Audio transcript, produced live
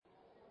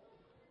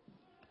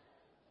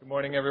Good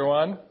morning,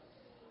 everyone.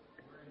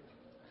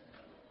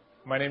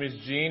 My name is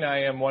Gene.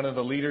 I am one of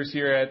the leaders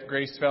here at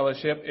Grace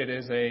Fellowship. It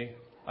is a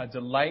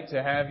delight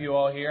to have you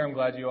all here. I'm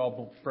glad you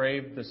all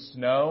braved the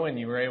snow and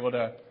you were able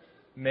to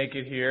make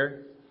it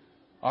here.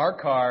 Our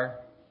car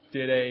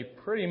did a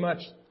pretty much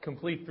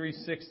complete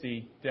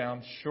 360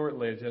 down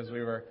Shortledge as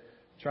we were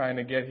trying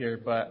to get here,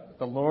 but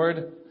the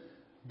Lord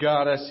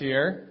got us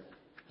here.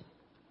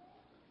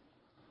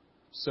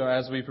 So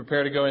as we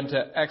prepare to go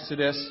into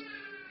Exodus,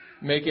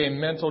 make a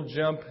mental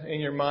jump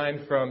in your mind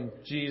from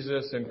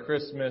Jesus and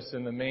Christmas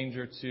in the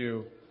manger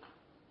to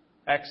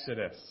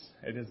Exodus.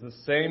 It is the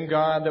same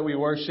God that we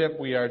worship.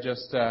 We are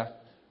just,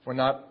 we're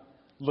not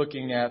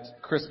looking at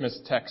Christmas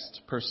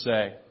text per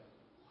se.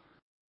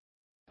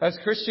 As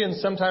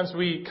Christians, sometimes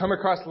we come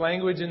across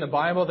language in the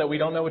Bible that we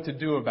don't know what to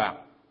do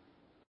about.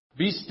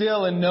 Be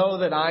still and know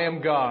that I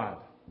am God.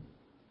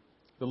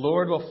 The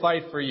Lord will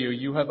fight for you.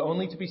 You have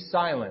only to be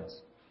silent.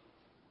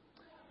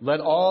 Let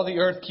all the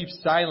earth keep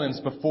silence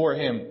before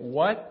Him.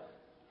 What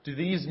do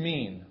these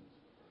mean?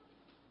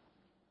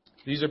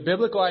 These are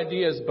biblical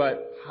ideas,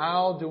 but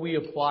how do we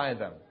apply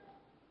them?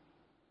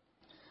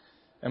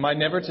 Am I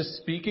never to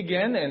speak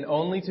again and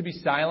only to be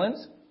silent?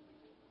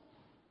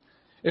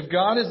 If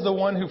God is the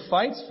one who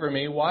fights for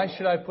me, why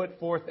should I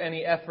put forth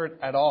any effort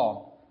at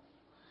all?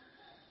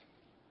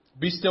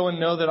 Be still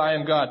and know that I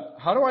am God.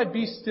 How do I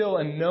be still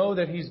and know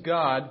that He's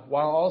God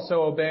while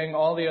also obeying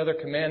all the other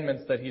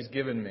commandments that He's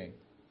given me?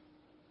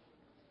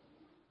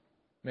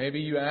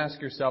 Maybe you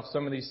ask yourself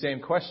some of these same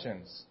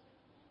questions.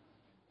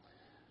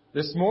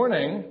 This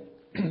morning,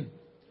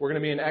 we're going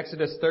to be in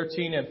Exodus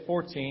 13 and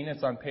 14.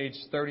 It's on page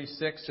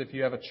 36 if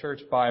you have a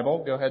church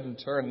Bible. Go ahead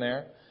and turn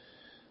there.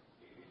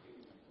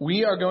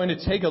 We are going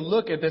to take a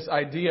look at this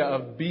idea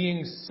of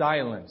being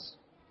silent.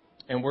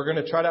 And we're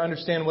going to try to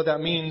understand what that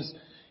means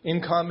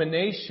in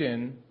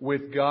combination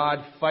with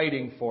God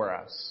fighting for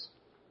us.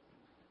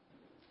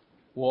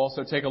 We'll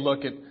also take a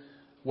look at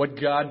what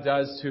God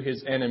does to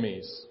His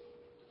enemies.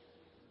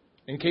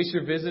 In case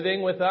you're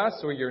visiting with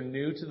us or you're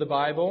new to the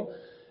Bible,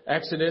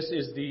 Exodus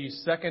is the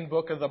second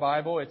book of the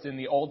Bible. It's in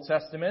the Old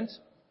Testament.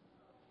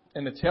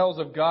 And it tells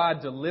of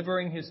God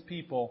delivering His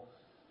people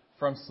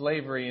from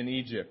slavery in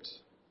Egypt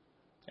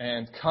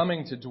and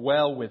coming to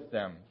dwell with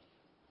them.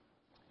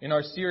 In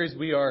our series,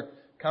 we are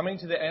coming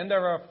to the end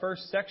of our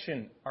first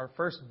section, our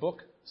first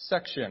book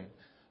section,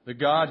 the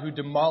God who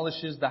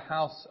demolishes the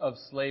house of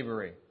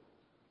slavery.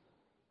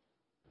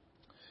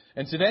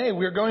 And today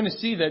we're going to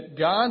see that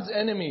God's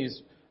enemies,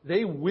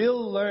 they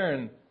will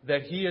learn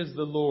that He is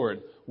the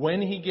Lord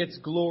when He gets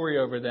glory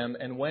over them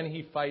and when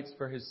He fights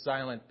for His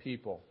silent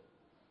people.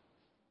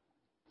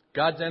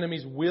 God's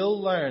enemies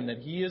will learn that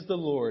He is the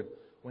Lord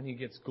when He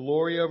gets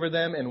glory over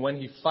them and when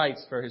He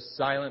fights for His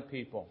silent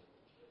people.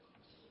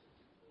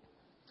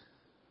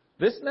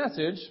 This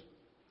message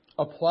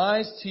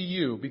applies to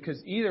you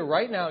because either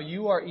right now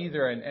you are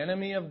either an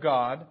enemy of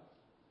God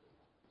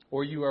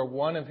or you are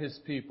one of His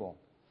people.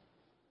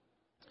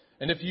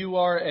 And if you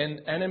are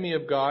an enemy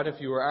of God,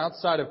 if you are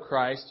outside of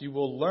Christ, you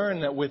will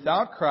learn that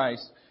without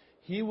Christ,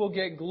 He will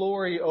get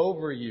glory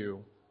over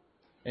you.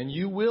 And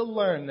you will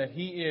learn that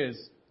He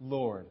is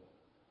Lord.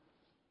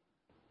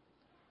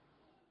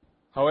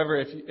 However,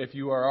 if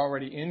you are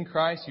already in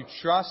Christ, you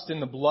trust in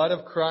the blood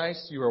of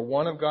Christ, you are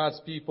one of God's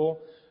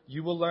people,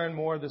 you will learn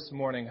more this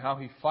morning how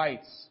He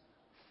fights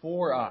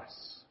for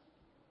us.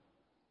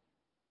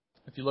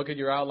 If you look at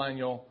your outline,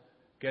 you'll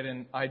get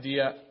an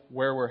idea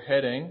where we're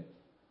heading.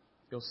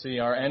 You'll see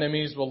our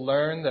enemies will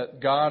learn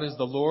that God is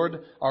the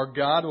Lord. Our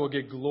God will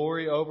get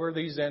glory over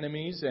these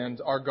enemies,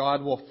 and our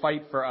God will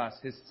fight for us,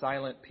 His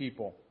silent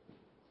people.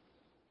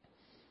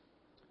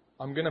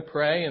 I'm going to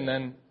pray, and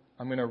then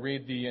I'm going to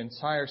read the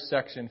entire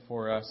section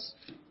for us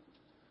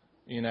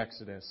in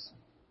Exodus.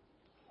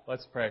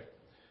 Let's pray.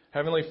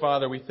 Heavenly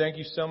Father, we thank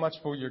You so much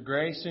for Your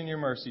grace and Your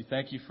mercy.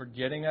 Thank You for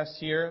getting us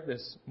here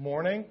this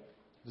morning,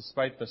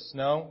 despite the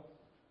snow.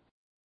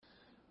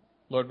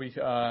 Lord, we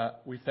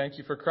thank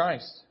You for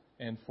Christ.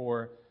 And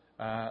for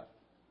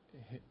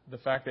the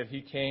fact that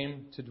He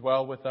came to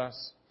dwell with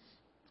us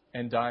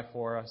and die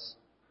for us.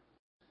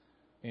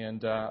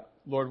 And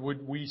Lord,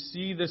 would we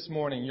see this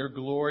morning Your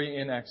glory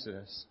in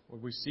Exodus?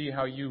 Would we see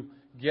how You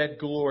get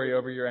glory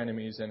over Your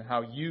enemies and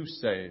how You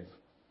save?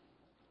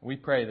 We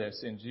pray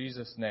this in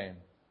Jesus' name.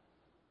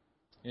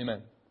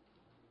 Amen.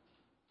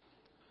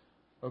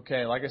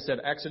 Okay, like I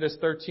said, Exodus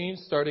 13,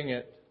 starting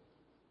at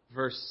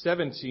verse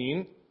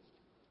 17.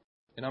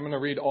 And I'm going to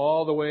read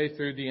all the way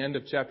through the end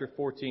of chapter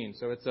 14.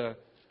 So it's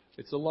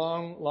a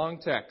long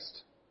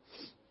text.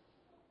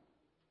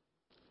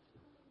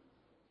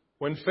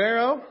 When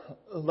Pharaoh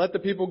let the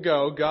people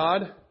go,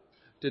 God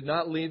did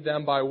not lead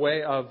them by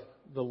way of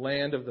the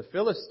land of the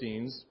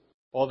Philistines,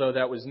 although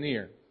that was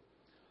near.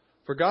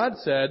 For God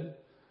said,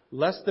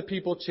 lest the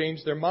people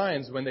change their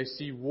minds when they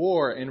see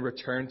war and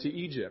return to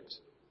Egypt.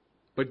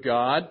 But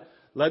God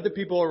led the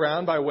people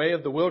around by way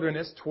of the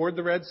wilderness toward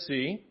the Red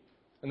Sea.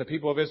 And the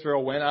people of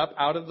Israel went up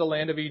out of the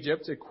land of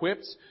Egypt,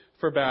 equipped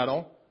for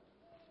battle.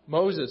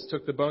 Moses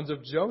took the bones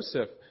of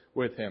Joseph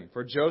with him.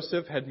 For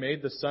Joseph had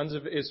made the sons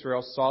of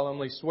Israel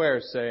solemnly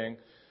swear, saying,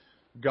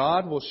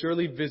 God will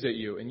surely visit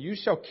you, and you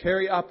shall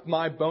carry up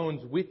my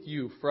bones with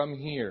you from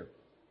here.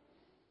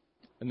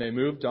 And they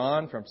moved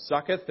on from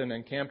Succoth and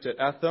encamped at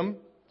Etham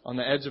on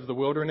the edge of the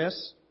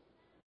wilderness.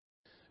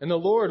 And the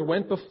Lord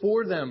went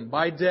before them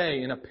by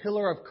day in a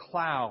pillar of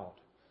cloud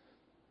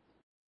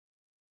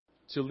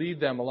to lead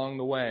them along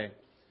the way,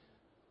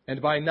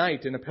 and by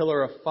night in a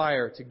pillar of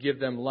fire to give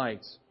them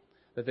light,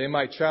 that they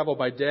might travel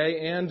by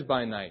day and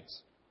by night.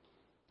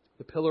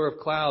 The pillar of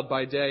cloud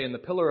by day and the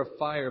pillar of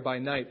fire by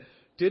night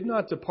did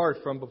not depart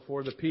from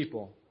before the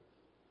people.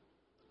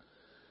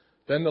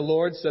 Then the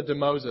Lord said to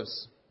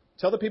Moses,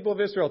 tell the people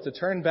of Israel to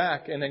turn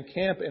back and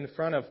encamp in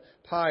front of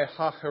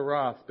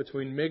Pi-hahiroth,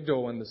 between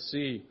Migdol and the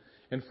sea,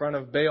 in front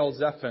of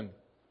Baal-zephon.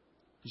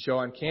 You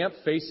shall encamp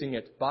facing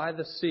it by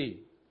the sea.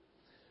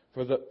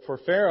 For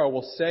Pharaoh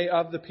will say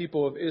of the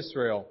people of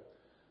Israel,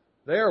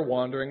 they are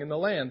wandering in the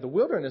land. The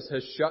wilderness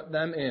has shut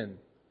them in.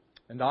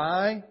 And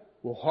I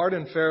will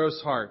harden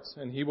Pharaoh's heart,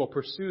 and he will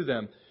pursue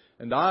them.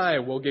 And I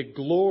will get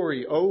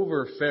glory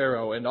over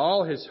Pharaoh and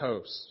all his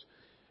host.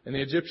 And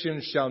the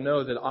Egyptians shall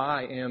know that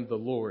I am the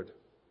Lord.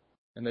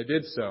 And they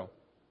did so.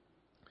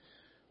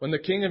 When the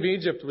king of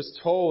Egypt was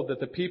told that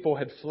the people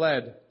had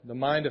fled, the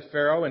mind of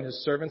Pharaoh and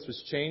his servants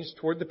was changed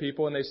toward the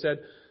people, and they said,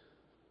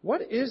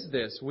 what is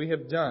this we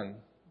have done,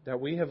 that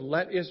we have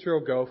let Israel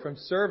go from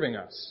serving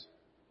us?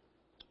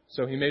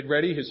 So he made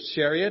ready his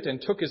chariot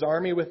and took his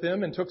army with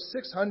him and took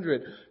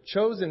 600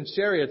 chosen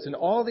chariots and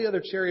all the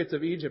other chariots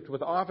of Egypt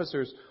with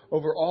officers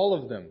over all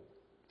of them.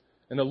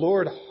 And the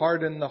Lord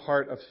hardened the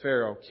heart of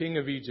Pharaoh, king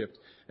of Egypt,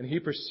 and he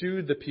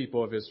pursued the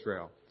people of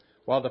Israel,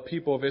 while the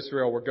people of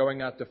Israel were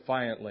going out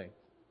defiantly.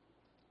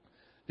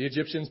 The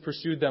Egyptians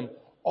pursued them,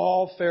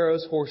 all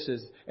Pharaoh's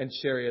horses and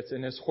chariots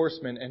and his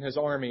horsemen and his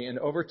army, and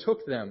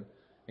overtook them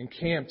and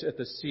camped at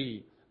the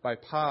sea by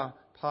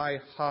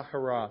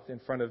Pi-hahiroth in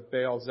front of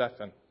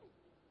Baal-zephon.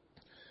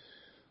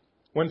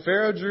 When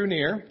Pharaoh drew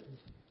near,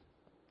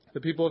 the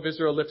people of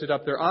Israel lifted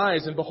up their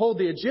eyes, and behold,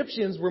 the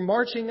Egyptians were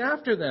marching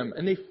after them,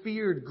 and they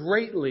feared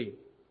greatly.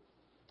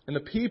 And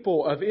the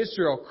people of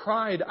Israel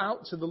cried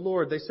out to the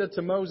Lord. They said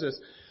to Moses,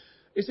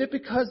 is it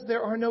because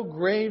there are no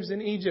graves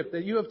in Egypt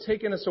that you have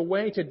taken us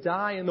away to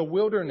die in the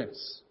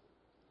wilderness?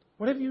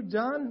 What have you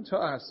done to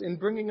us in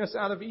bringing us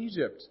out of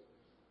Egypt?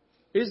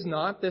 Is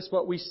not this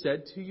what we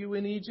said to you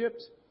in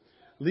Egypt?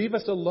 Leave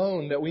us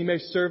alone that we may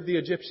serve the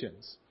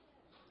Egyptians.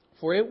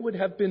 For it would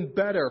have been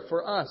better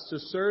for us to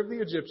serve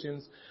the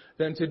Egyptians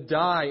than to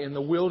die in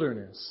the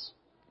wilderness.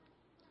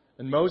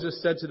 And Moses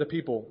said to the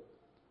people,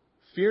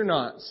 fear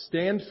not,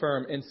 stand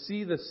firm and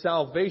see the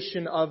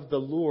salvation of the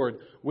Lord,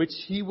 which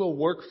he will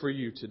work for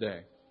you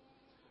today.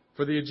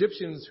 For the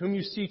Egyptians whom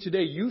you see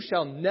today, you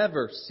shall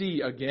never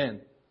see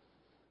again.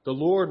 The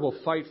Lord will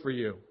fight for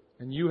you,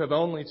 and you have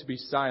only to be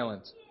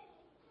silent.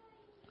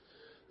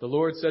 The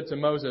Lord said to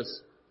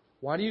Moses,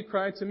 why do you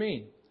cry to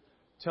me?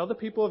 Tell the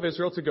people of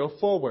Israel to go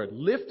forward.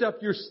 Lift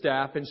up your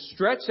staff and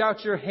stretch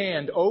out your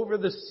hand over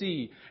the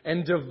sea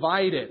and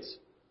divide it,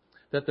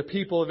 that the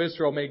people of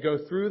Israel may go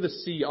through the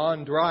sea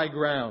on dry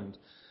ground.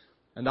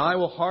 And I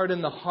will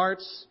harden the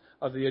hearts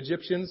of the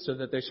Egyptians so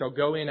that they shall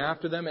go in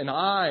after them, and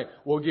I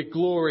will get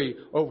glory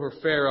over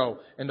Pharaoh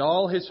and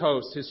all his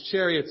hosts, his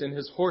chariots and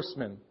his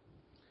horsemen.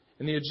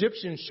 And the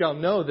Egyptians shall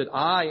know that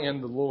I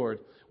am the Lord,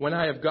 when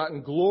I have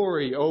gotten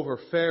glory over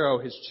Pharaoh,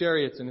 his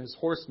chariots and his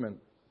horsemen.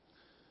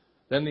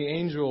 Then the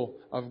angel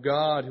of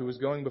God, who was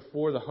going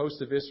before the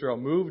host of Israel,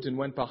 moved and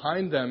went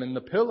behind them, and the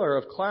pillar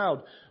of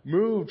cloud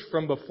moved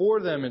from before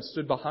them and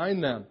stood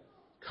behind them,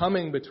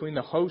 coming between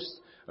the host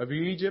of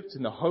Egypt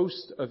and the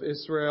host of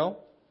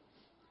Israel.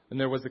 And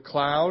there was the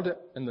cloud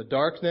and the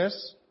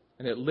darkness,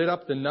 and it lit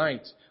up the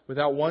night,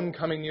 without one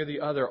coming near the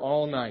other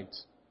all night.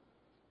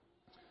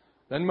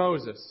 Then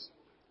Moses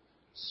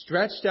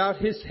stretched out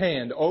his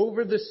hand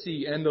over the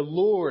sea, and the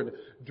Lord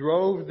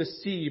drove the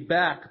sea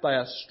back by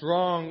a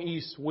strong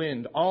east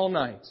wind all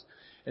night,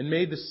 and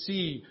made the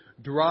sea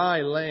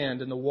dry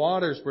land, and the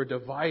waters were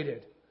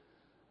divided.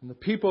 And the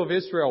people of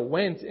Israel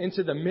went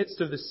into the midst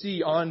of the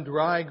sea on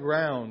dry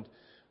ground,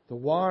 the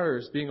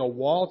waters being a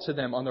wall to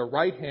them on their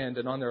right hand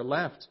and on their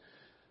left.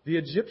 The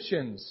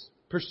Egyptians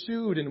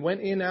pursued and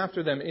went in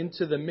after them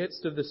into the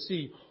midst of the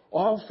sea,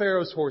 all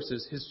Pharaoh's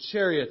horses, his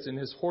chariots, and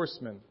his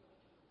horsemen.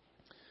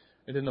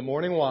 And in the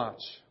morning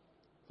watch,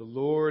 the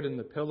Lord in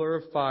the pillar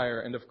of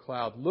fire and of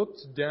cloud looked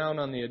down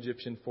on the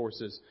Egyptian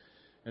forces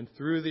and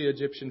threw the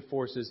Egyptian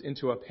forces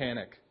into a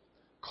panic,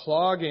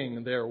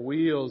 clogging their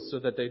wheels so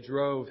that they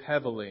drove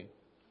heavily.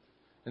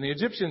 And the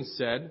Egyptians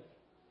said,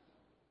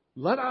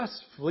 let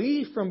us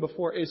flee from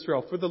before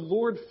Israel, for the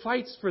Lord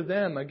fights for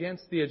them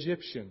against the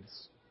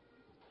Egyptians.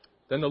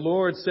 Then the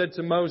Lord said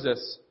to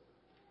Moses,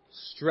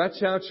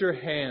 stretch out your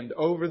hand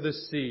over the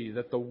sea,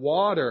 that the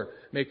water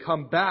may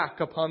come back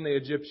upon the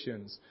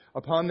Egyptians,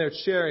 upon their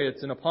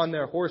chariots and upon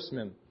their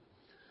horsemen.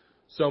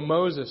 So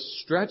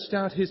Moses stretched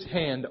out his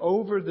hand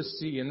over the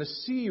sea, and the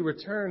sea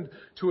returned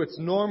to its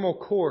normal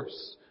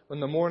course when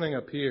the morning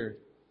appeared.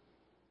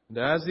 And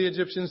as the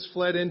Egyptians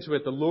fled into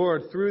it, the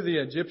Lord threw the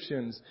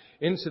Egyptians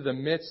into the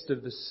midst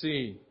of the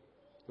sea.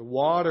 The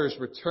waters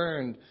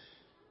returned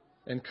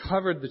and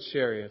covered the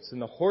chariots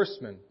and the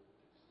horsemen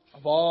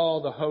of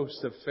all the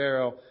hosts of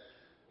Pharaoh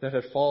that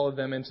had followed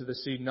them into the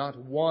sea. Not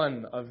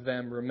one of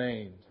them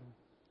remained.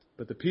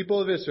 But the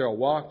people of Israel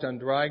walked on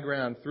dry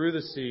ground through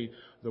the sea,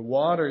 the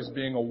waters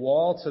being a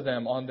wall to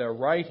them on their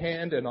right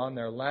hand and on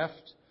their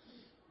left.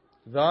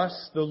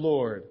 Thus the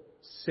Lord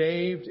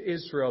saved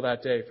Israel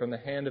that day from the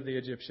hand of the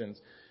Egyptians.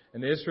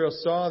 And Israel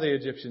saw the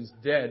Egyptians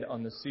dead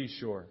on the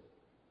seashore.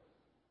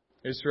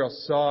 Israel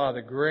saw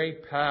the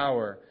great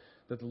power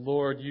that the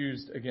Lord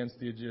used against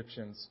the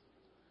Egyptians.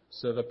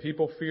 So the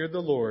people feared the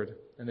Lord,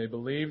 and they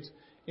believed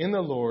in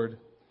the Lord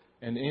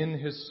and in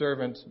His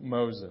servant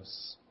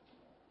Moses.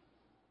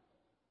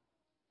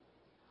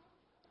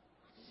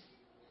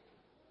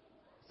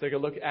 Take a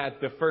look at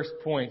the first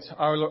point.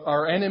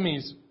 Our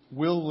enemies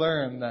will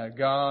learn that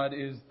God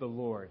is the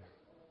Lord.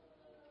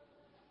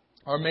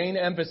 Our main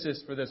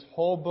emphasis for this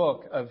whole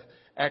book of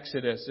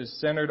Exodus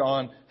is centered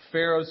on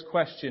Pharaoh's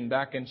question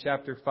back in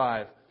chapter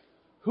 5.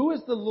 Who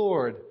is the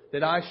Lord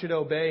that I should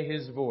obey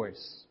His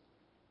voice?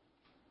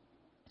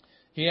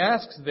 He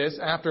asks this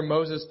after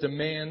Moses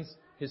demands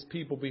his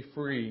people be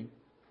free.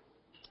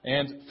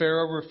 And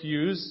Pharaoh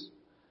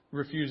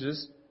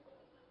refuses.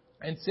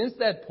 And since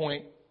that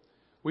point,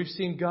 we've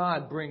seen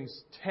God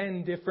brings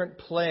 10 different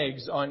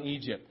plagues on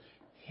Egypt,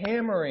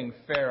 hammering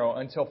Pharaoh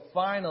until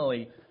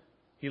finally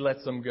He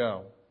lets them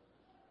go.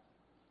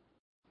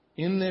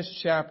 In this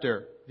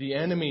chapter, the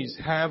enemies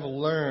have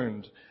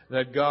learned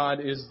that God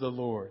is the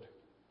Lord.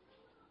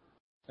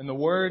 And the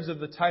words of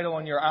the title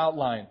on your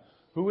outline,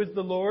 who is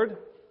the Lord?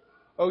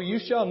 Oh, you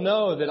shall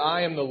know that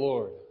I am the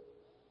Lord.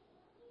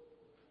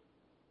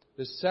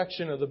 This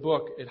section of the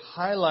book, it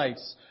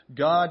highlights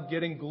God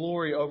getting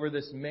glory over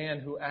this man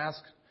who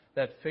asked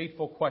that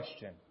fateful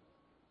question.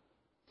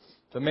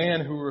 The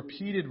man who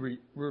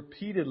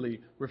repeatedly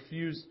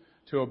refused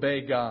to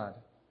obey God.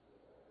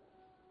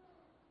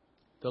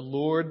 The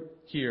Lord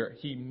here,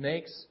 He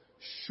makes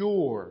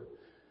sure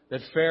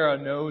that Pharaoh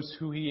knows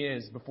who He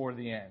is before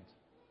the end.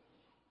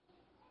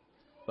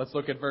 Let's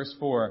look at verse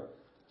 4.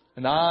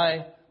 And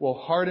I will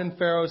harden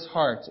Pharaoh's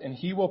heart, and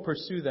he will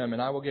pursue them,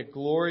 and I will get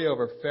glory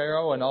over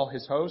Pharaoh and all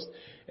his host,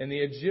 and the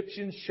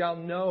Egyptians shall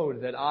know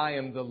that I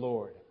am the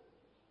Lord.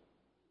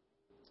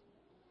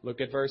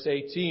 Look at verse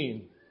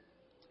 18.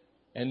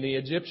 And the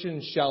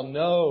Egyptians shall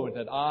know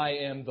that I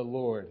am the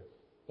Lord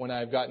when I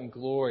have gotten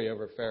glory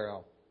over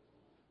Pharaoh.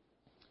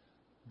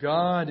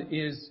 God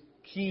is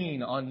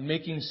keen on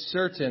making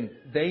certain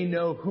they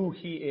know who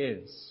He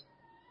is.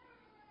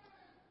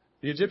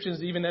 The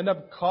Egyptians even end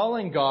up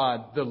calling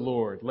God the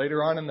Lord.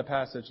 Later on in the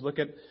passage, look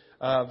at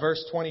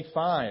verse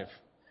 25.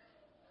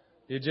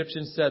 The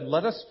Egyptians said,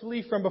 "Let us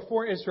flee from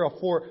before Israel,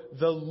 for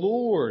the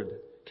Lord,"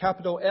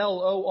 capital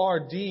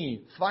Lord,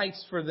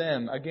 "fights for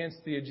them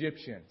against the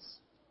Egyptians."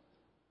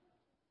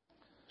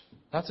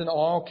 That's an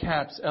all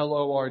caps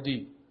Lord.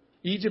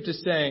 Egypt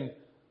is saying,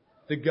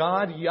 the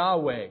God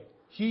Yahweh,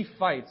 He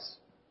fights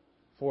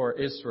for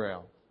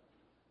Israel.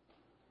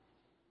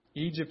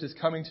 Egypt is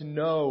coming to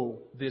know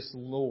this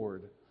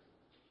Lord.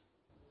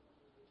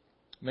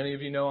 Many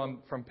of you know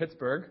I'm from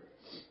Pittsburgh.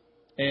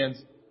 And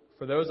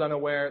for those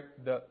unaware,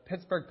 the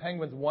Pittsburgh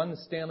Penguins won the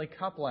Stanley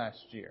Cup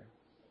last year,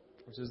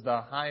 which is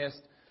the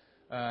highest,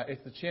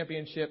 it's the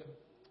championship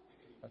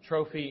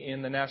trophy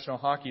in the National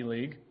Hockey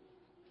League.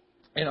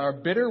 And our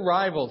bitter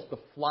rivals, the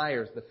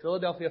Flyers, the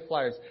Philadelphia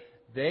Flyers,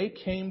 they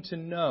came to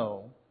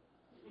know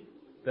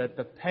that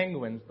the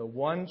Penguins, the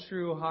one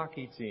true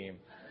hockey team,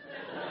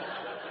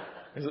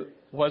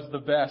 was the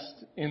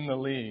best in the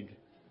league.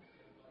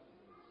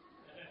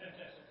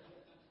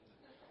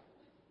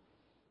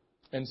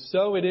 And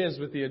so it is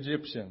with the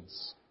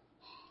Egyptians.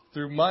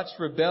 Through much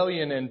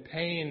rebellion and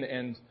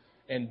pain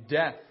and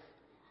death,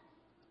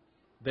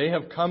 they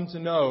have come to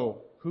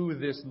know who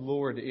this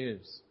Lord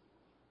is.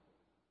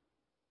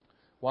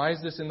 Why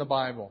is this in the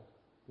Bible?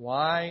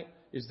 Why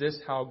is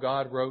this how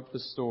God wrote the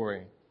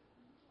story?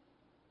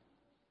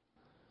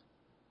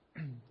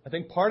 I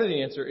think part of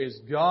the answer is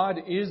God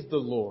is the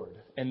Lord.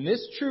 And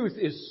this truth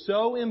is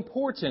so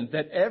important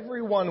that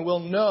everyone will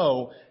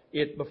know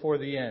it before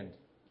the end.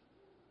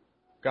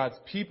 God's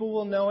people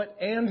will know it,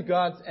 and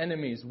God's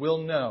enemies will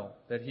know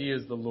that He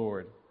is the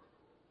Lord.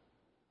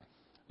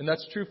 And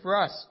that's true for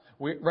us.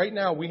 Right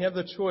now, we have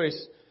the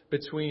choice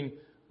between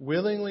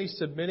willingly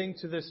submitting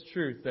to this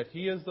truth that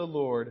He is the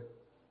Lord,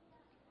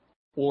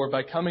 or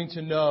by coming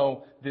to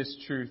know this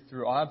truth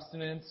through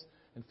obstinance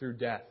and through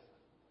death.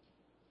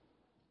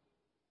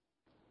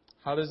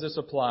 How does this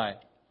apply?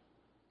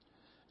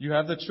 You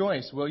have the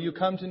choice. Will you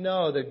come to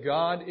know that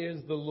God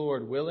is the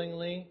Lord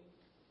willingly?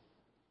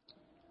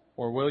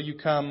 Or will you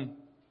come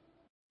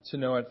to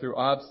know it through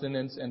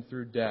obstinance and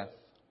through death?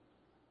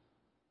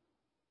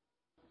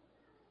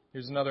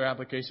 Here's another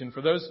application.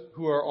 For those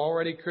who are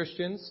already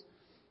Christians,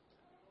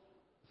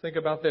 think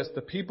about this.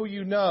 The people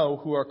you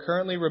know who are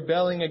currently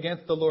rebelling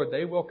against the Lord,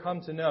 they will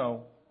come to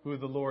know who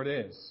the Lord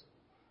is.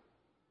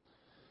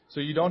 So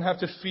you don't have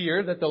to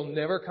fear that they'll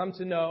never come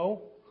to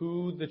know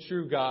who the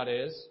true God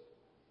is.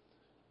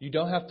 You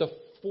don't have to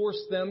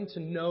force them to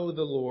know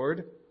the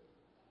Lord.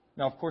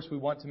 Now, of course, we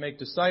want to make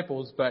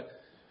disciples, but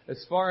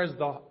as far as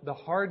the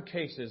hard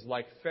cases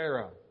like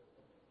Pharaoh,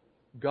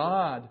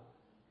 God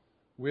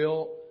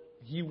will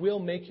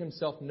make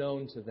Himself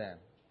known to them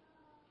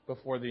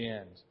before the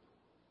end.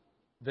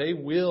 They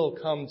will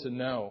come to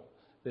know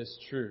this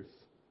truth.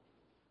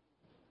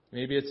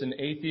 Maybe it's an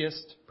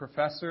atheist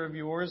professor of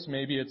yours.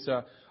 Maybe it's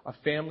a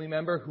family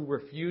member who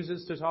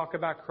refuses to talk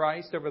about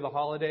Christ over the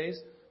holidays.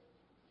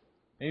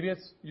 Maybe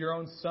it's your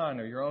own son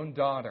or your own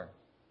daughter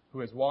who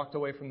has walked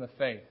away from the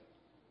faith.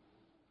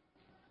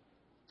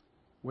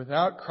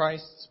 Without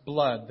Christ's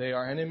blood, they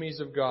are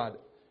enemies of God,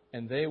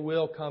 and they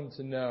will come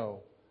to know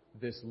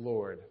this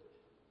Lord.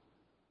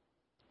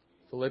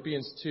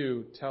 Philippians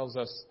 2 tells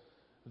us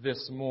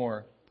this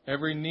more.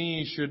 Every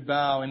knee should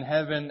bow in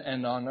heaven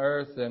and on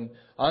earth and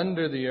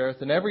under the earth,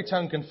 and every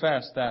tongue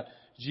confess that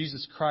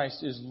Jesus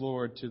Christ is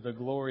Lord, to the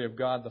glory of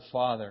God the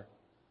Father.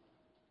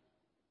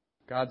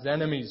 God's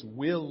enemies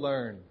will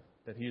learn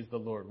that He is the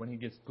Lord when He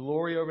gets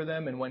glory over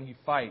them and when He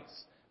fights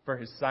for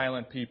His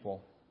silent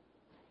people.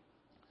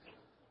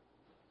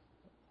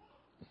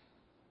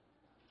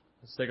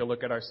 Let's take a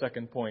look at our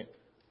second point.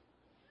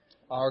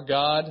 Our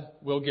God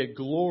will get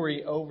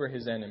glory over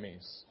His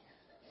enemies.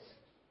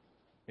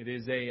 It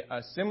is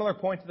a similar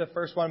point to the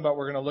first one, but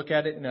we're going to look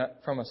at it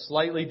from a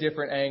slightly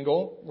different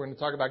angle. We're going to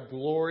talk about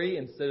glory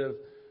instead of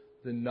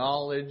the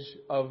knowledge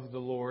of the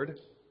Lord.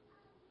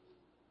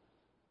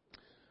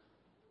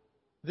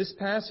 This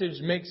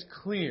passage makes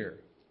clear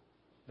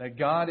that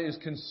God is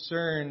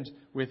concerned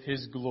with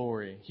His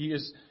glory. He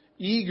is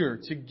eager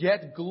to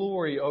get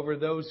glory over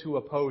those who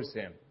oppose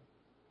Him.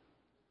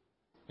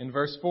 In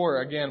verse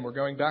 4, again, we're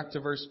going back to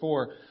verse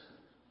 4.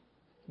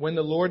 When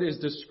the Lord is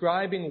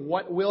describing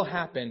what will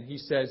happen, He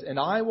says, "And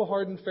I will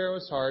harden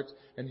Pharaoh's heart,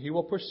 and he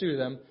will pursue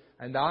them,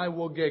 and I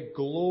will get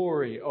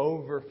glory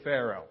over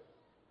Pharaoh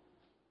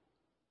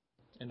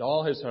and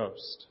all his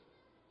host."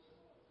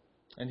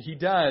 And He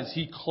does.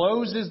 He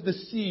closes the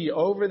sea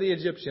over the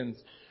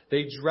Egyptians.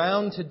 They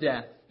drown to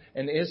death,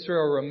 and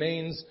Israel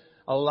remains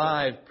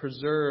alive,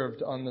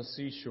 preserved on the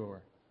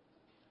seashore.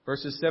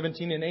 Verses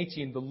 17 and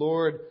 18, the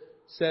Lord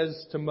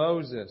says to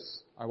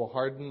Moses, "I will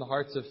harden the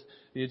hearts of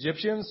the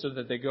Egyptians so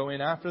that they go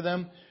in after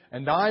them,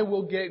 and I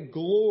will get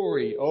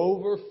glory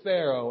over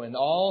Pharaoh and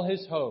all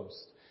his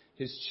host,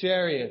 his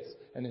chariots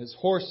and his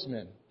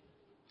horsemen.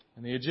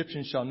 And the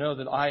Egyptians shall know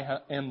that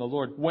I am the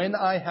Lord, when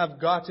I have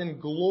gotten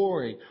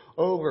glory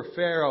over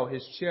Pharaoh,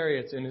 his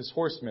chariots, and his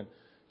horsemen."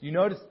 Do you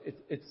notice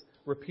it's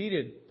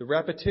repeated, the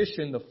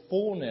repetition, the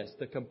fullness,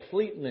 the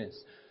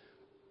completeness.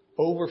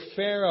 Over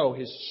Pharaoh,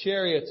 his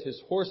chariots, his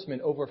horsemen.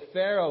 Over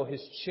Pharaoh,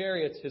 his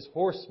chariots, his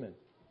horsemen.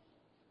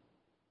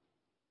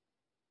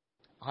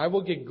 I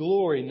will get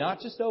glory not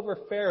just over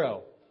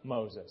Pharaoh,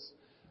 Moses,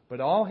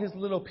 but all his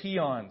little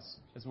peons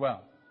as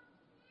well.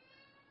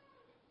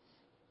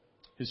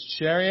 His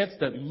chariots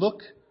that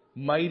look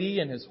mighty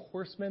and his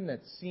horsemen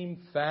that seem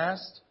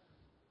fast.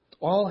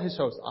 All his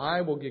hosts.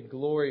 I will get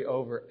glory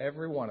over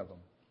every one of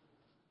them.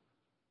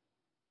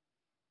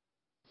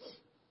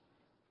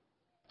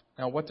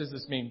 Now, what does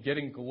this mean,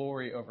 getting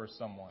glory over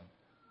someone?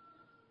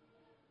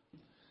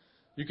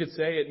 You could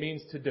say it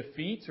means to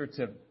defeat or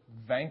to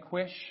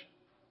vanquish.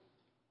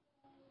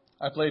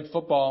 I played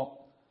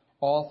football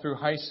all through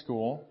high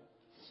school.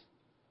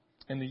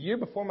 And the year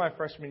before my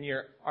freshman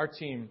year, our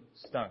team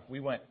stunk. We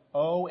went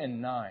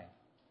 0-9.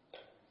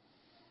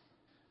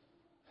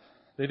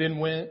 They didn't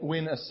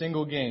win a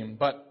single game,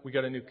 but we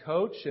got a new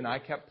coach and I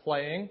kept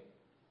playing.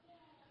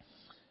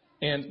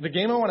 And the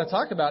game I want to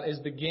talk about is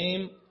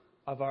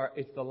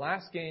it's the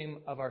last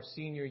game of our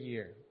senior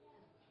year.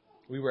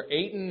 We were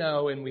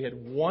 8-0 and we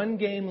had one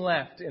game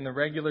left in the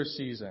regular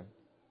season.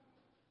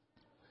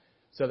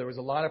 So there was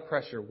a lot of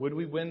pressure. Would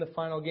we win the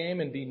final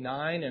game and be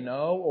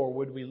 9-0, or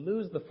would we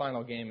lose the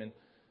final game and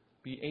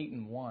be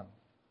 8-1?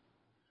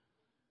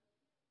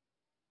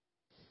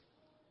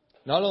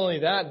 Not only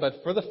that,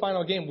 but for the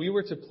final game, we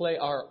were to play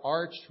our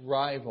arch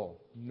rival,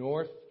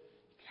 North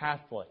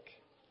Catholic.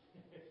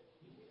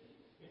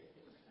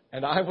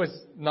 And I was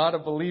not a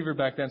believer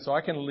back then, so I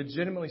can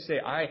legitimately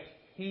say I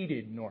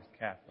hated North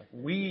Catholic.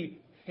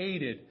 We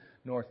hated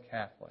North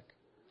Catholic.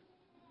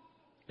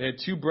 They had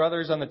two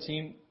brothers on the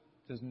team,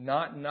 just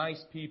not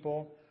nice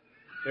people.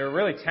 They were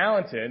really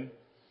talented,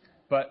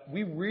 but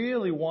we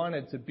really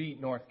wanted to beat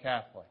North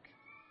Catholic.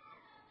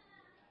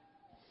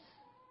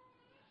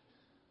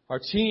 Our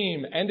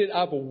team ended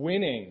up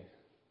winning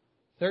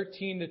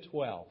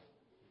 13-12.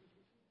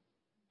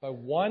 By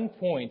 1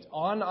 point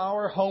on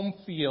our home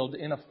field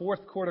in a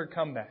fourth quarter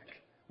comeback.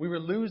 We were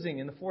losing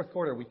in the fourth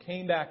quarter. We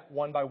came back,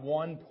 won by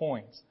 1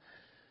 point.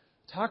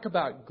 Talk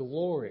about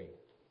glory.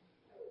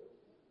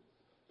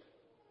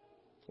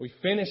 We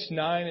finished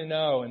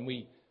 9-0 and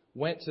we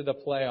went to the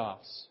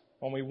playoffs.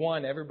 When we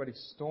won, everybody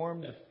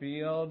stormed the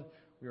field.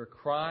 We were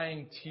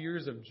crying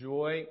tears of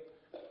joy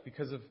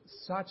because of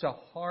such a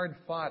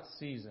hard-fought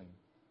season.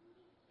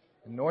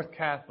 And North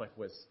Catholic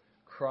was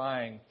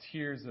crying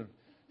tears of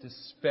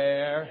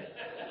despair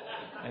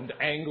and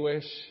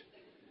anguish.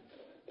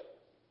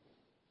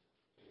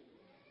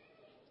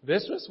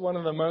 This was one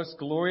of the most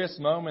glorious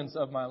moments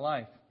of my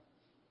life.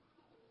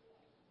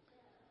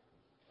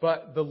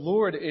 But the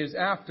Lord is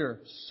after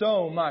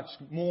so much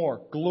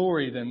more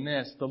glory than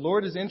this. The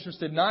Lord is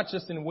interested not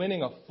just in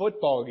winning a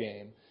football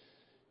game.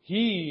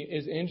 He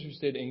is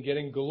interested in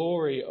getting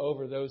glory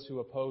over those who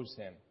oppose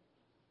Him.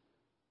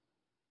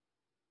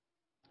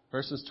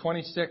 Verses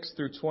 26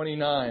 through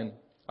 29,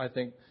 I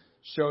think,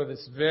 show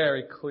this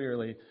very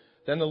clearly.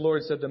 Then the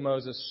Lord said to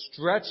Moses,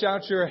 "Stretch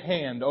out your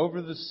hand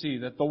over the sea,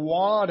 that the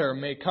water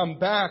may come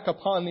back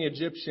upon the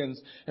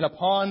Egyptians, and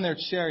upon their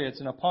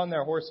chariots, and upon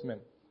their horsemen."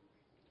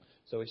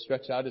 So he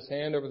stretched out his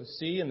hand over the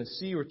sea, and the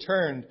sea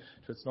returned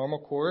to its normal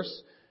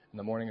course, and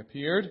the morning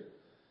appeared.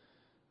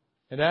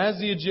 And as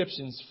the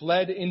Egyptians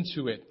fled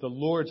into it, the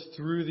Lord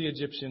threw the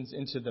Egyptians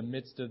into the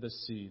midst of the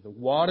sea. The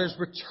waters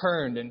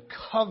returned and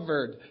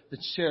covered the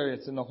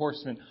chariots and the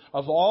horsemen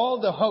of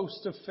all the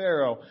host of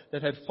Pharaoh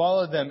that had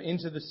followed them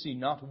into the sea.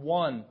 Not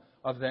one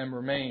of them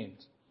remained.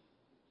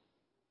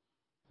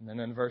 And then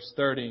in verse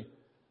 30,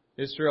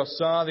 Israel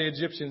saw the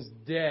Egyptians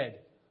dead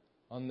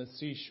on the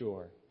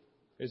seashore.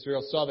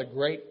 Israel saw the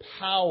great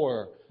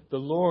power the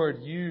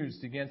Lord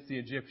used against the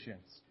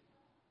Egyptians.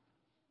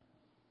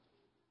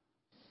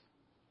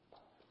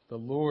 The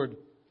Lord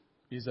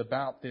is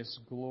about this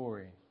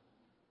glory.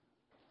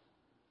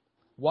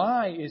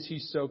 Why is He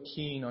so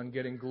keen on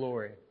getting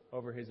glory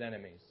over His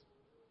enemies?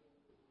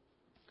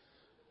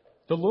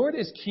 The Lord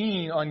is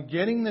keen on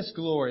getting this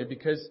glory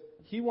because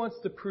He wants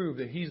to prove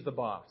that He's the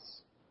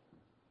boss.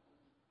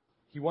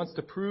 He wants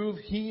to prove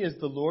He is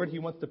the Lord. He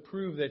wants to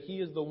prove that He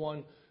is the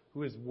one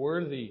who is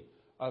worthy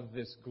of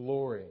this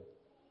glory.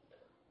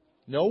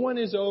 No one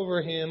is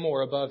over Him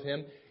or above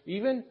Him.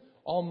 Even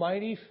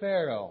Almighty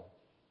Pharaoh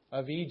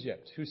of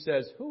Egypt, who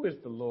says, "Who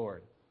is the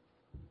Lord?"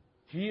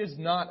 He is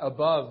not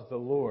above the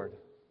Lord.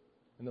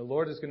 And the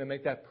Lord is going to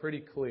make that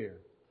pretty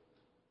clear.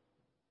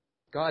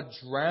 God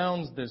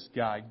drowns this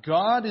guy.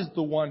 God is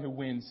the one who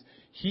wins.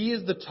 He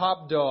is the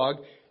top dog.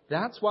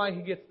 That's why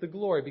He gets the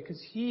glory,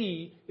 because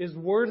He is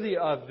worthy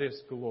of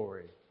this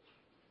glory.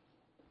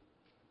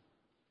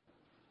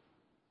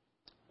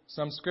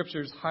 Some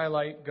scriptures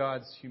highlight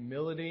God's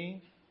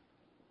humility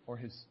or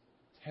His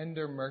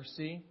tender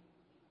mercy.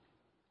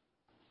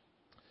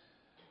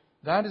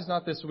 That is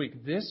not this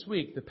week. This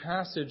week, the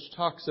passage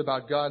talks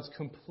about God's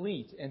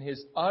complete and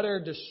His utter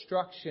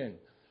destruction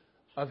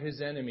of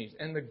His enemies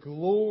and the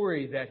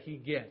glory that He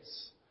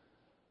gets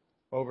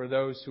over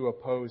those who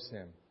oppose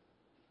Him.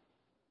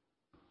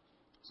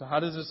 So how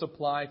does this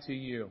apply to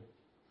you?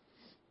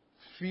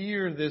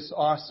 Fear this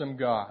awesome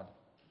God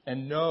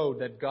and know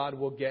that God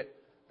will get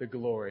the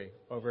glory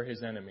over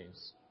His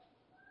enemies.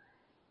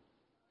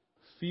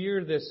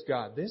 Fear this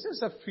God. This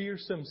is a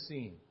fearsome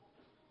scene.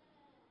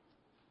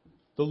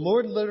 The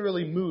Lord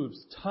literally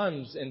moves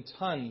tons and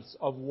tons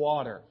of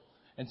water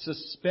and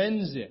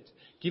suspends it,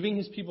 giving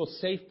His people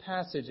safe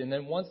passage. And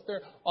then once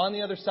they're on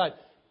the other side,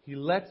 He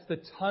lets the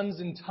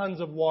tons and tons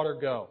of water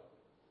go.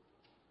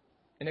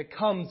 And it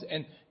comes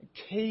and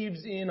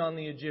caves in on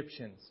the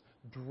Egyptians,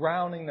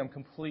 drowning them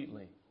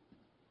completely.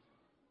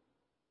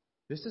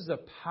 This is a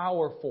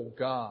powerful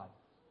God.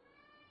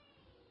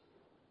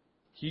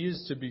 He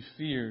is to be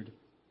feared.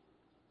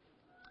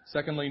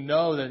 Secondly,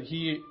 know that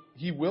He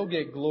will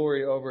get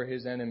glory over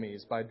His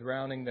enemies by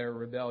drowning their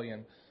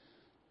rebellion.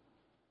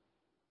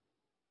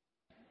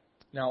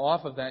 Now,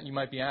 off of that, you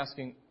might be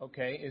asking,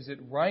 okay, is it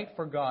right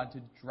for God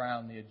to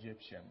drown the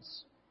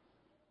Egyptians?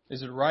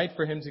 Is it right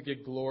for Him to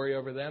get glory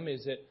over them?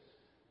 Is it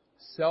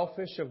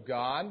selfish of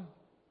God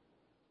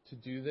to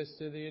do this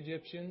to the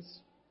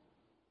Egyptians?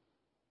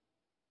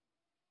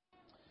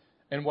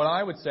 And what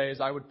I would say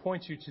is I would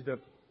point you to the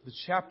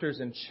chapters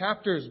and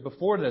chapters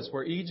before this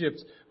where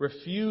Egypt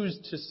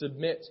refused to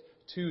submit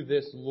to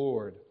this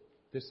Lord,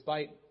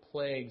 despite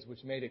plagues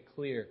which made it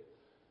clear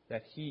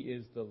that He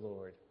is the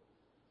Lord.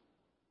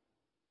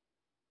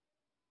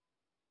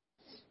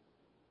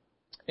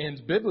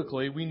 And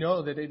biblically, we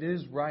know that it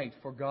is right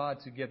for God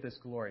to get this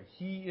glory.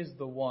 He is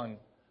the one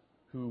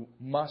who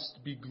must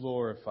be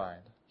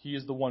glorified. He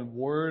is the one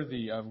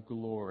worthy of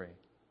glory.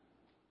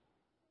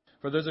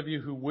 For those of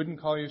you who wouldn't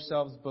call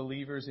yourselves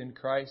believers in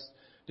Christ,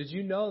 did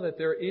you know that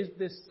there is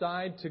this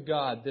side to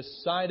God,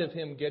 this side of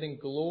Him getting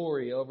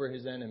glory over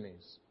His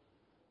enemies?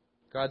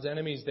 God's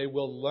enemies, they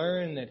will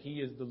learn that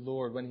He is the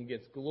Lord when He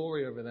gets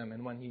glory over them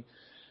and when He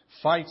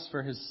fights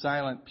for His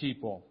silent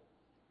people.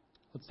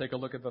 Let's take a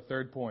look at the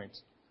third point.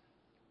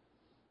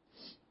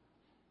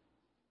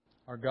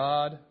 Our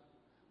God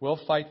will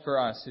fight for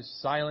us,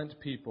 His silent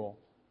people.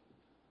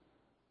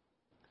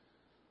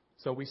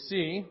 So we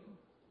see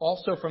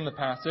also from the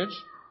passage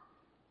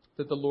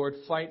that the Lord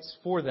fights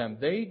for them.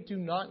 They do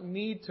not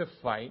need to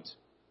fight.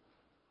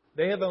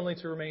 They have only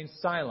to remain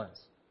silent.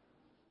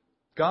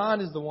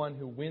 God is the one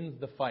who wins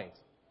the fight.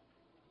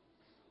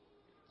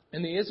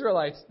 And the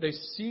Israelites, they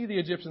see the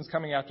Egyptians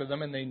coming after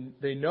them, and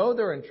they know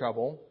they're in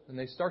trouble, and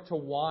they start to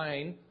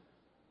whine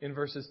in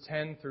verses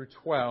 10 through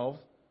 12.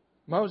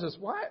 Moses,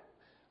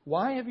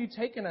 why have you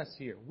taken us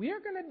here? We are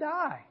going to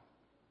die.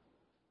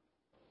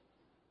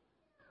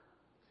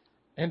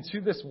 And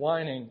to this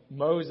whining,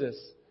 Moses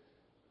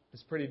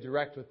is pretty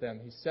direct with them.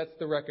 He sets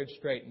the record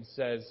straight and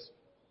says,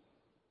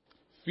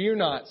 "Fear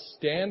not,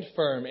 stand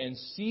firm, and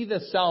see the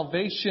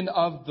salvation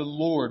of the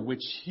Lord,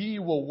 which He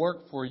will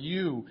work for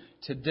you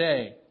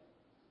today.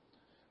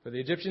 For the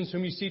Egyptians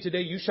whom you see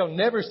today, you shall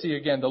never see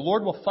again. The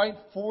Lord will fight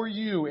for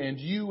you, and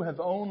you have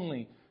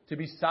only to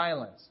be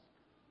silent."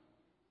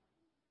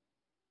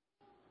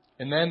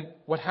 And then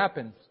what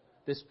happens?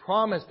 This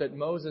promise that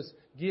Moses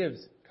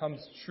gives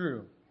comes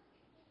true.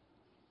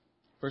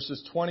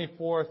 Verses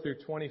 24 through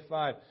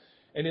 25.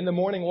 "And in the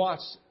morning watch,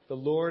 the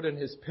Lord and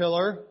His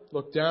pillar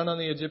looked down on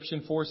the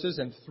Egyptian forces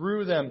and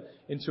threw them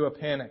into a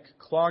panic,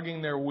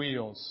 clogging their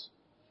wheels.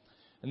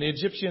 And the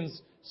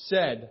Egyptians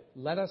said,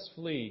 'Let us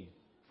flee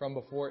from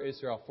before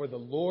Israel, for the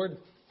Lord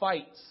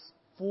fights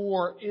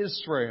for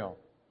Israel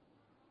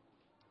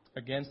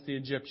against the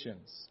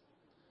Egyptians.'"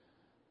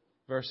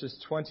 Verses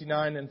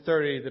 29 and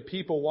 30, "The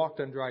people walked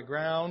on dry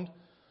ground,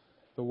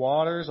 the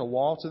waters a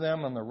wall to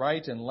them on the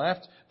right and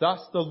left.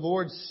 Thus the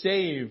Lord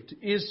saved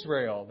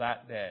Israel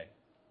that day."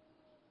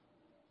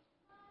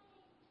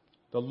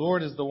 The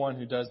Lord is the one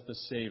who does the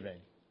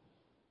saving.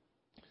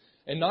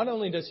 And not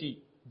only does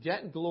He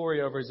get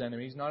glory over His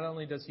enemies, not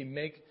only does He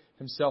make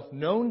Himself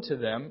known to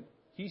them,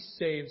 He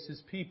saves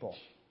His people.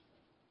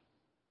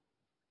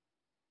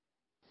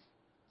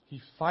 He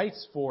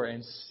fights for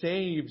and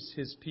saves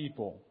His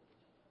people.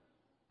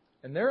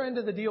 And their end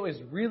of the deal is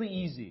really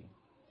easy.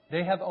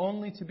 They have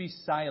only to be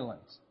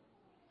silent.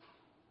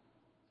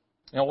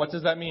 Now, what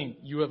does that mean?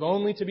 You have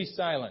only to be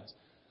silent.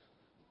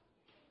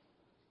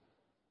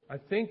 I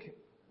think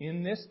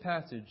in this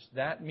passage,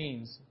 that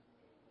means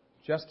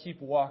just keep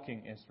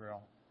walking,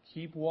 Israel.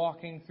 Keep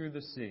walking through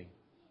the sea.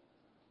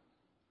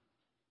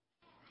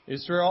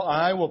 Israel,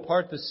 I will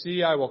part the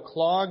sea. I will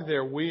clog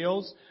their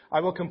wheels. I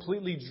will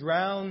completely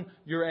drown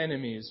your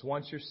enemies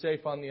once you're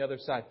safe on the other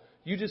side.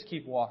 You just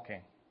keep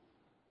walking.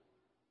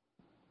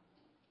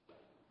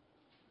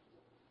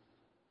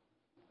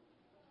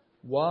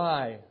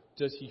 Why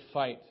does He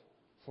fight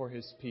for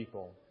His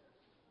people?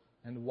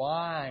 And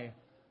why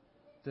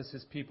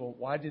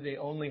do they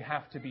only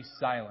have to be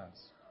silent?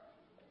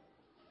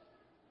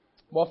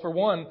 Well, for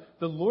one,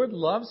 the Lord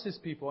loves His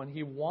people and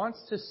He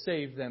wants to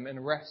save them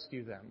and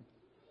rescue them.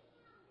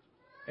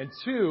 And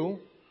two,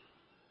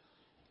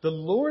 the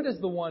Lord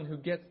is the one who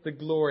gets the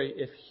glory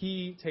if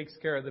He takes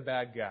care of the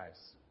bad guys.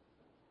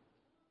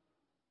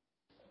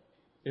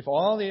 If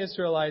all the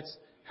Israelites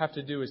have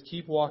to do is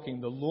keep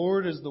walking, the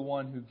Lord is the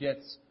one who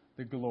gets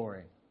the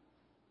glory.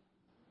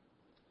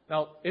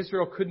 Now,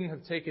 Israel couldn't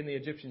have taken the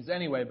Egyptians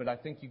anyway, but I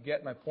think you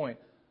get my point.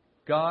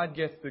 God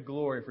gets the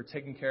glory for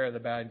taking care of the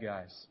bad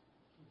guys.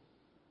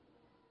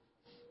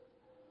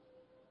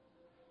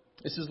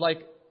 This is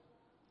like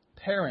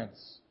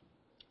parents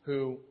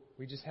who,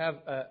 we just have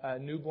a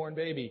newborn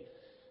baby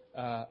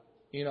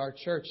in our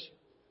church.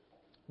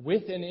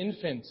 With an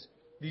infant,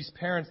 these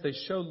parents, they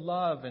show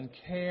love and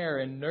care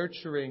and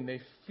nurturing. They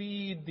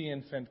feed the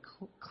infant,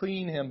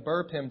 clean him,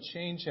 burp him,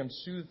 change him,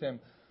 soothe him,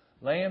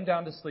 lay him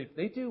down to sleep.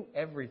 They do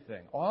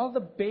everything. All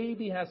the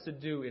baby has to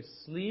do is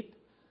sleep,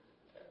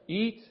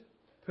 eat,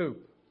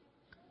 poop.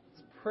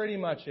 That's pretty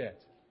much it.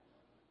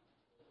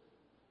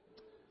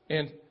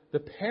 And the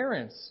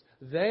parents,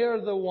 they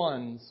are the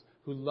ones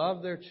who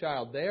love their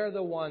child. They are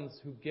the ones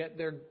who get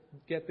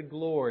the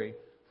glory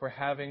for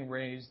having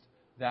raised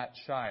that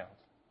child.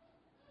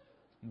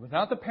 And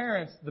without the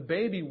parents, the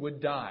baby would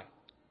die.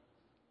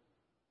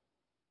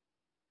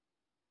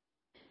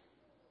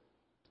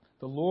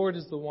 The Lord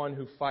is the one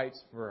who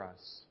fights for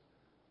us.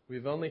 We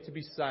have only to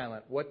be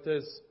silent.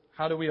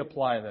 How do we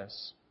apply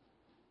this?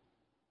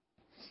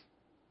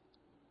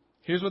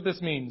 Here's what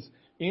this means.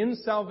 In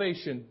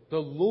salvation, the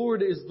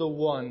Lord is the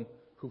one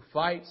who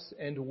fights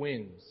and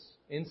wins.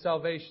 In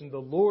salvation, the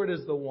Lord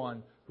is the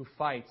one who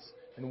fights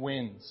and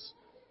wins.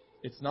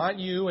 It's not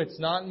you, it's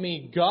not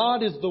me.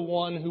 God is the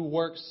one who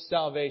works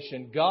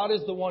salvation. God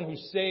is the one who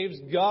saves.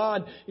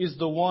 God is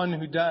the one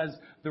who does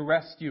the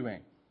rescuing.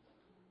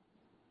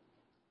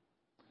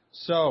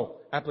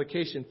 So,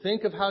 application.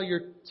 Think of how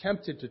you're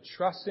tempted to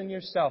trust in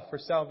yourself for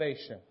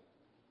salvation.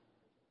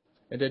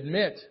 And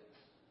admit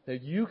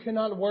that you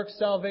cannot work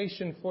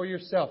salvation for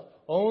yourself.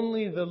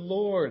 Only the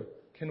Lord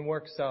can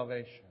work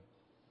salvation.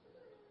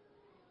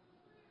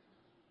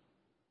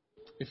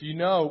 If you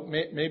know,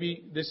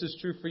 maybe this is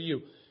true for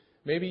you.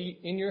 Maybe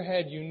in your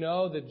head you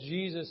know that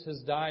Jesus has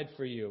died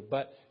for you,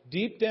 but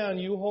deep down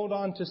you hold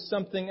on to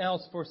something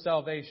else for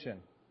salvation.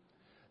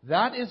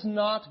 That is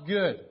not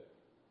good.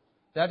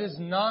 That is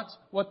not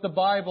what the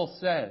Bible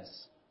says.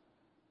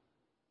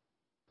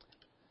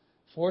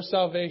 For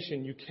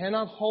salvation, you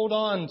cannot hold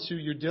on to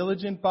your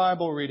diligent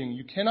Bible reading.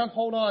 You cannot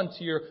hold on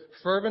to your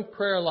fervent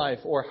prayer life,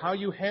 or how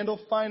you handle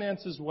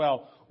finances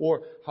well,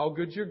 or how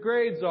good your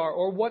grades are,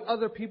 or what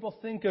other people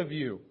think of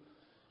you.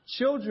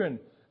 Children,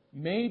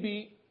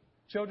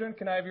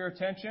 can I have your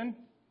attention?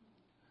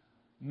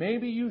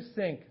 Maybe you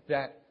think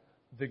that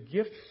the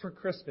gift for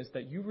Christmas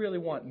that you really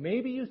want,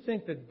 maybe you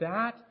think that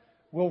that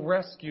will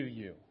rescue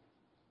you.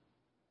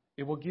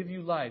 It will give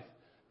you life.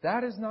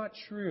 That is not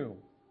true.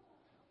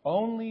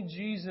 Only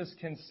Jesus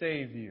can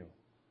save you.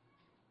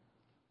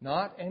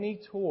 Not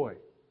any toy.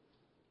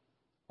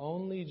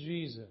 Only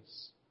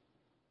Jesus.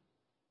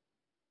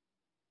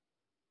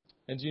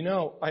 And you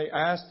know, I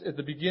asked at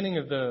the beginning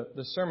of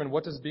the sermon,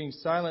 what does being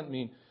silent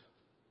mean?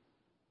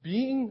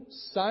 Being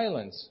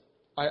silent,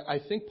 I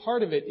think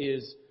part of it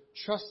is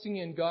trusting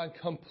in God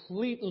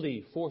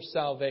completely for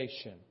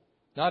salvation.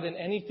 Not in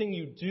anything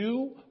you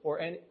do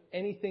or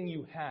anything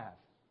you have.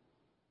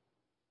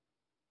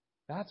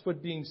 That's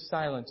what being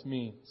silent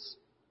means.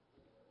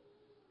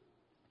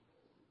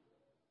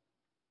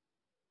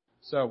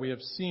 So we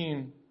have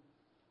seen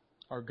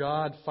our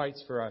God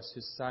fights for us,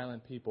 His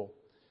silent people.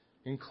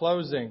 In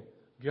closing,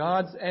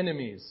 God's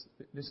enemies,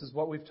 this is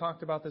what we've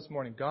talked about this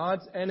morning.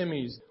 God's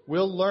enemies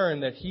will learn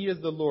that He is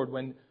the Lord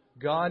when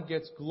God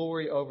gets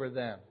glory over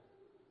them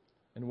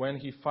and when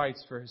He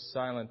fights for His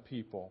silent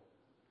people.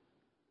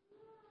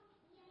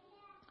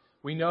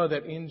 We know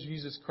that in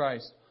Jesus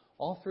Christ,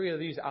 all three of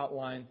these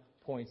outline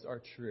points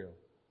are true.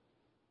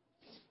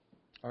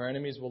 Our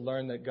enemies will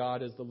learn that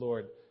God is the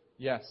Lord.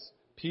 Yes,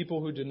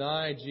 people who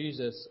deny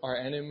Jesus are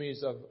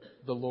enemies of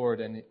the Lord,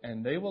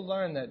 and they will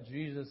learn that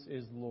Jesus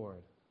is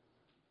Lord.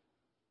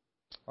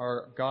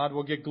 Our God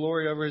will get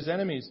glory over His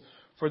enemies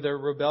for their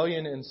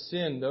rebellion and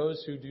sin.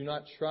 Those who do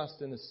not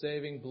trust in the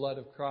saving blood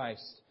of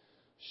Christ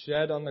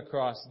shed on the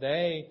cross,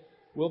 they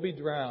will be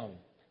drowned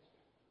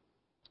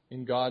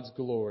in God's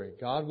glory.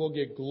 God will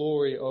get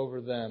glory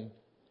over them.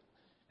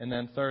 And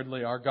then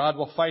thirdly, our God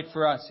will fight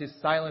for us, His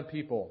silent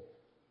people.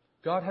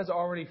 God has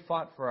already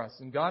fought for us,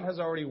 and God has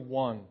already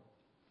won.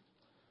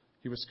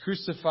 He was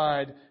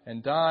crucified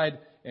and died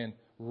and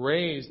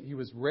raised. He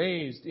was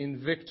raised in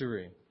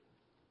victory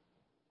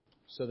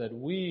so that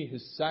we,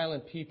 His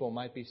silent people,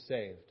 might be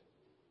saved.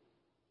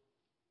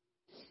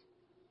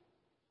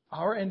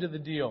 Our end of the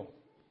deal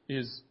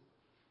is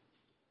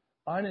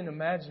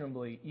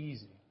unimaginably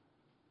easy.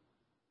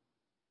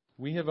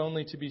 We have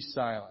only to be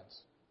silent.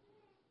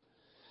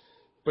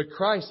 But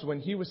Christ, when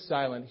He was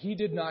silent, He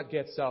did not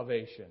get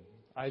salvation.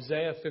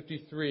 Isaiah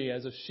 53,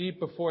 as a sheep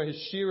before his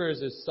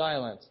shearers is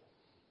silent.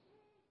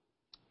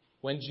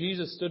 When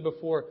Jesus stood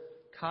before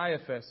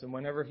Caiaphas and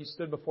whenever He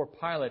stood before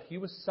Pilate, He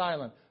was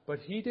silent. But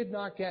He did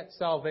not get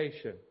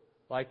salvation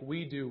like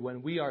we do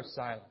when we are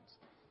silent.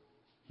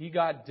 He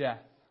got death.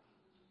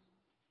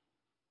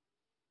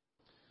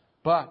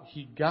 But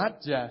He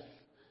got death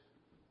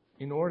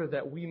in order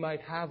that we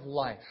might have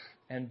life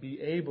and be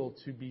able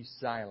to be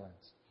silent.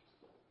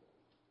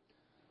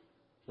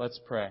 Let's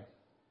pray.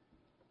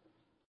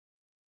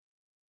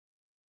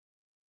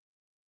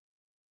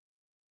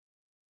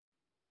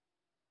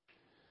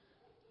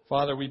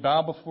 Father, we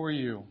bow before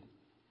You,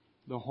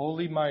 the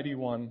Holy Mighty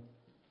One,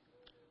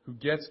 who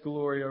gets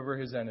glory over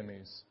His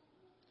enemies.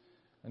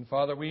 And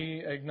Father,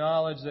 we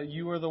acknowledge that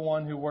You are the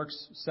one who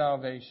works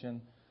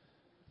salvation.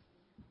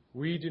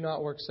 We do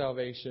not work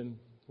salvation.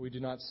 We do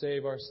not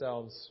save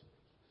ourselves.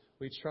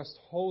 We trust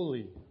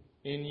wholly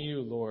in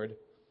You, Lord,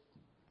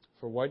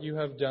 for what You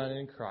have done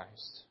in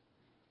Christ.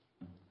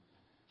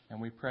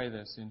 And we pray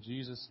this in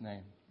Jesus'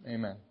 name.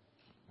 Amen.